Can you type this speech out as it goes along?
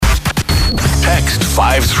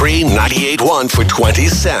53981 for 20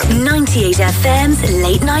 cents. 98 FM's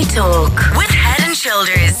Late Night Talk with Head and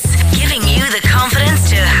Shoulders, giving you the confidence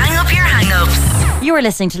to hang up your hang-ups. You are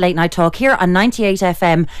listening to Late Night Talk here on 98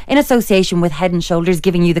 FM in association with Head and Shoulders,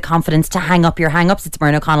 giving you the confidence to hang up your hang-ups. It's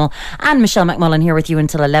Myrna O'Connell and Michelle McMullen here with you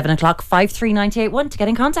until 11 o'clock. 53981 to get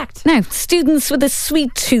in contact. Now, students with a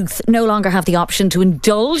sweet tooth no longer have the option to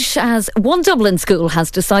indulge, as one Dublin school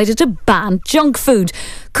has decided to ban junk food.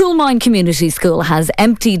 Coolmine Community School has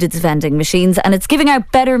emptied its vending machines and it's giving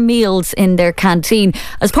out better meals in their canteen.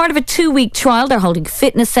 As part of a 2-week trial, they're holding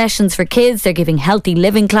fitness sessions for kids. They're giving healthy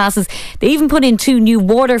living classes. They even put in 2 new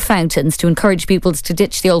water fountains to encourage people to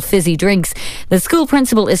ditch the old fizzy drinks. The school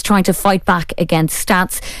principal is trying to fight back against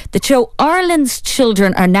stats that show Ireland's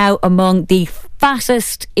children are now among the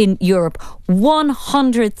fattest in Europe.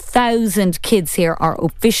 100,000 kids here are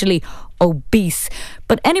officially obese.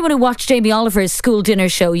 But anyone who watched Jamie Oliver's school dinner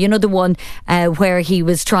show, you know, the one where he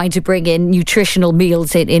was trying to bring in nutritional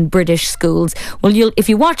meals in British schools, well, if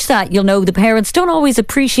you watch that, you'll know the parents don't always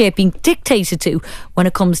appreciate being dictated to when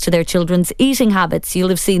it comes to their children's eating habits. You'll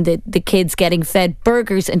have seen the kids getting fed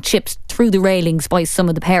burgers and chips through the railings by some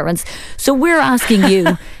of the parents. So we're asking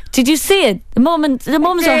you, did you see it? The mums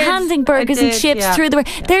are handing burgers and chips through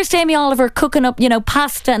the... There's Jamie Oliver cooking up,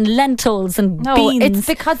 pasta and lentils and beans. No, it's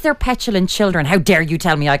because they're petulant children. How dare you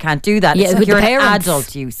tell me I can't do that? Yeah, it's like with you're the an parents.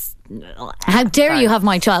 adult, you... How dare you have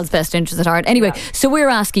my child's best interest at heart? Anyway, so we're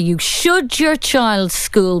asking you, should your child's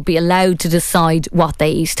school be allowed to decide what they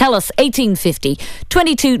eat? Tell us, 1850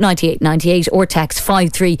 22 98 98 or text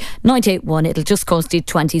 53981. It'll just cost you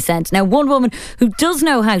 20 cents. Now, one woman who does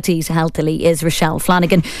know how to eat healthily is Richelle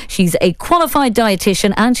Flanagan. She's a qualified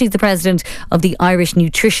dietitian and she's the president of the Irish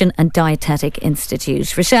Nutrition and Dietetic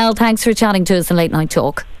Institute. Richelle, thanks for chatting to us in Late Night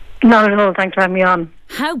Talk. Not at all, thanks for having me on.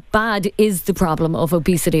 How bad is the problem of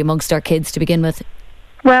obesity amongst our kids to begin with?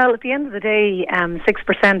 Well, at the end of the day,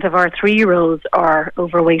 6% of our 3-year-olds are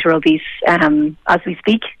overweight or obese as we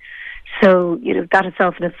speak. So, that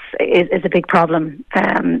itself is a big problem.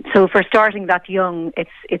 So for starting that young,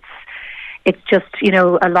 it's just,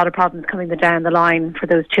 a lot of problems coming down the line for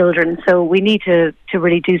those children. So we need to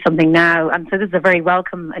really do something now. And so this is a very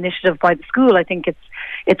welcome initiative by the school. I think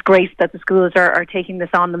it's great that the schools are taking this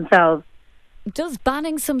on themselves. Does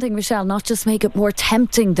banning something, Richelle, not just make it more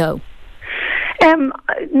tempting, though?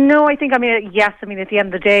 No, I think, yes. At the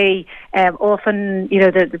end of the day, often,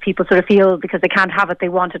 the people sort of feel because they can't have it, they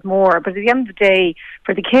want it more. But at the end of the day,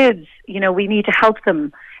 for the kids, we need to help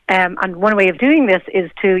them. And one way of doing this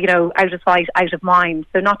is to, out of sight, out of mind.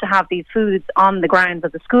 So not to have these foods on the grounds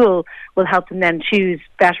of the school will help them then choose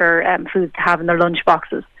better foods to have in their lunch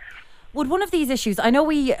boxes. Would one of these issues, I know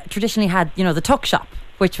we traditionally had, the tuck shop,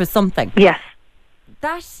 which was something. Yes.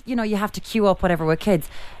 That, you have to queue up whatever with kids.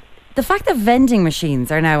 The fact that vending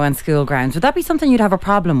machines are now on school grounds, would that be something you'd have a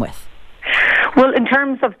problem with? Well, in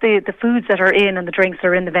terms of the foods that are in and the drinks that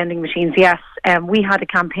are in the vending machines, yes. We had a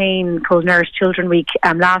campaign called Nourish Children Week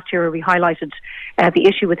last year where we highlighted the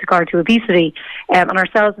issue with regard to obesity. And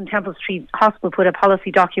ourselves and Temple Street Hospital put a policy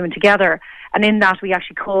document together. And in that, we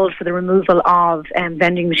actually called for the removal of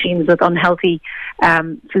vending machines with unhealthy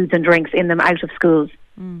foods and drinks in them out of schools.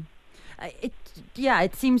 Mm.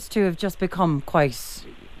 It seems to have just become quite...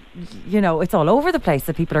 it's all over the place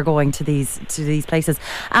that people are going to these places.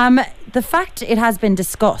 The fact it has been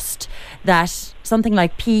discussed that something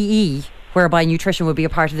like PE, whereby nutrition would be a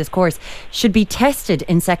part of this course, should be tested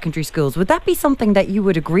in secondary schools. Would that be something that you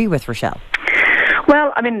would agree with, Richelle?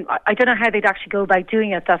 Well, I don't know how they'd actually go about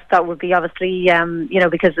doing it. That would be obviously,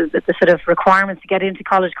 because the sort of requirements to get into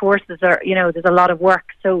college courses are, there's a lot of work.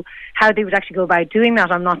 So how they would actually go about doing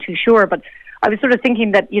that, I'm not too sure. But I was sort of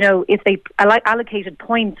thinking that, if they allocated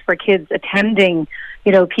points for kids attending,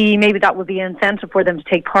 PE, maybe that would be an incentive for them to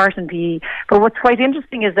take part in PE. But what's quite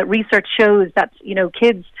interesting is that research shows that,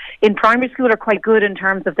 kids in primary school are quite good in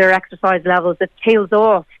terms of their exercise levels. It tails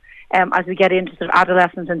off as we get into sort of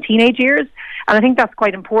adolescence and teenage years. And I think that's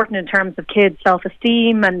quite important in terms of kids'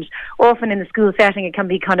 self-esteem, and often in the school setting it can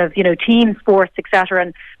be kind of, team sports, etc.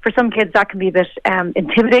 And for some kids that can be a bit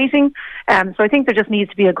intimidating. So I think there just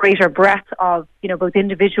needs to be a greater breadth of, both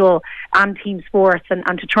individual and team sports, and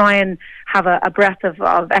to try and have a breadth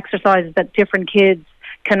of exercises that different kids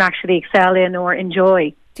can actually excel in or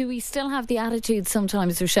enjoy. Do we still have the attitude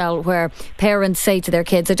sometimes, Richelle, where parents say to their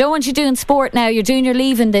kids, I don't want you doing sport now, you're doing your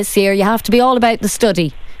leaving this year, you have to be all about the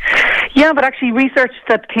study? Yeah, but actually research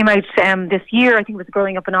that came out this year, I think it was the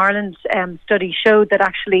Growing Up in Ireland study, showed that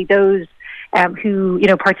actually those who,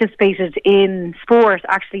 participated in sport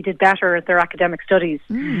actually did better at their academic studies.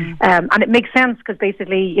 And it makes sense because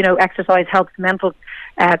basically, exercise helps mental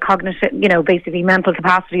cognition, basically mental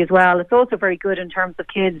capacity as well. It's also very good in terms of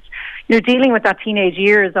kids, dealing with that teenage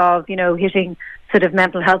years of, hitting sort of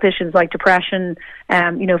mental health issues like depression,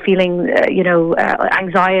 feeling,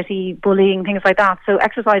 anxiety, bullying, things like that. So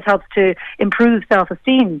exercise helps to improve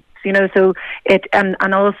self-esteem, so it,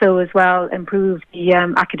 and also as well improve the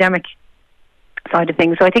academic side of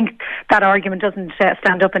things. So I think that argument doesn't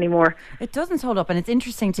stand up anymore. It doesn't hold up, and it's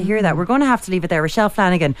interesting to hear that. We're going to have to leave it there. Richelle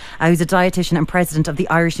Flanagan, who's a dietitian and president of the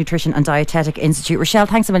Irish Nutrition and Dietetic Institute. Richelle,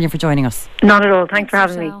 thanks a million for joining us. Not at all. Thanks for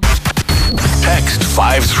having me. Text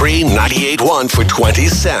 53981 for 20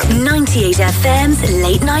 cents. 98 FM's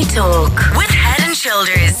Late Night Talk with Head and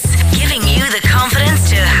Shoulders, giving you the confidence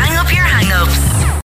to hang up your hang-ups.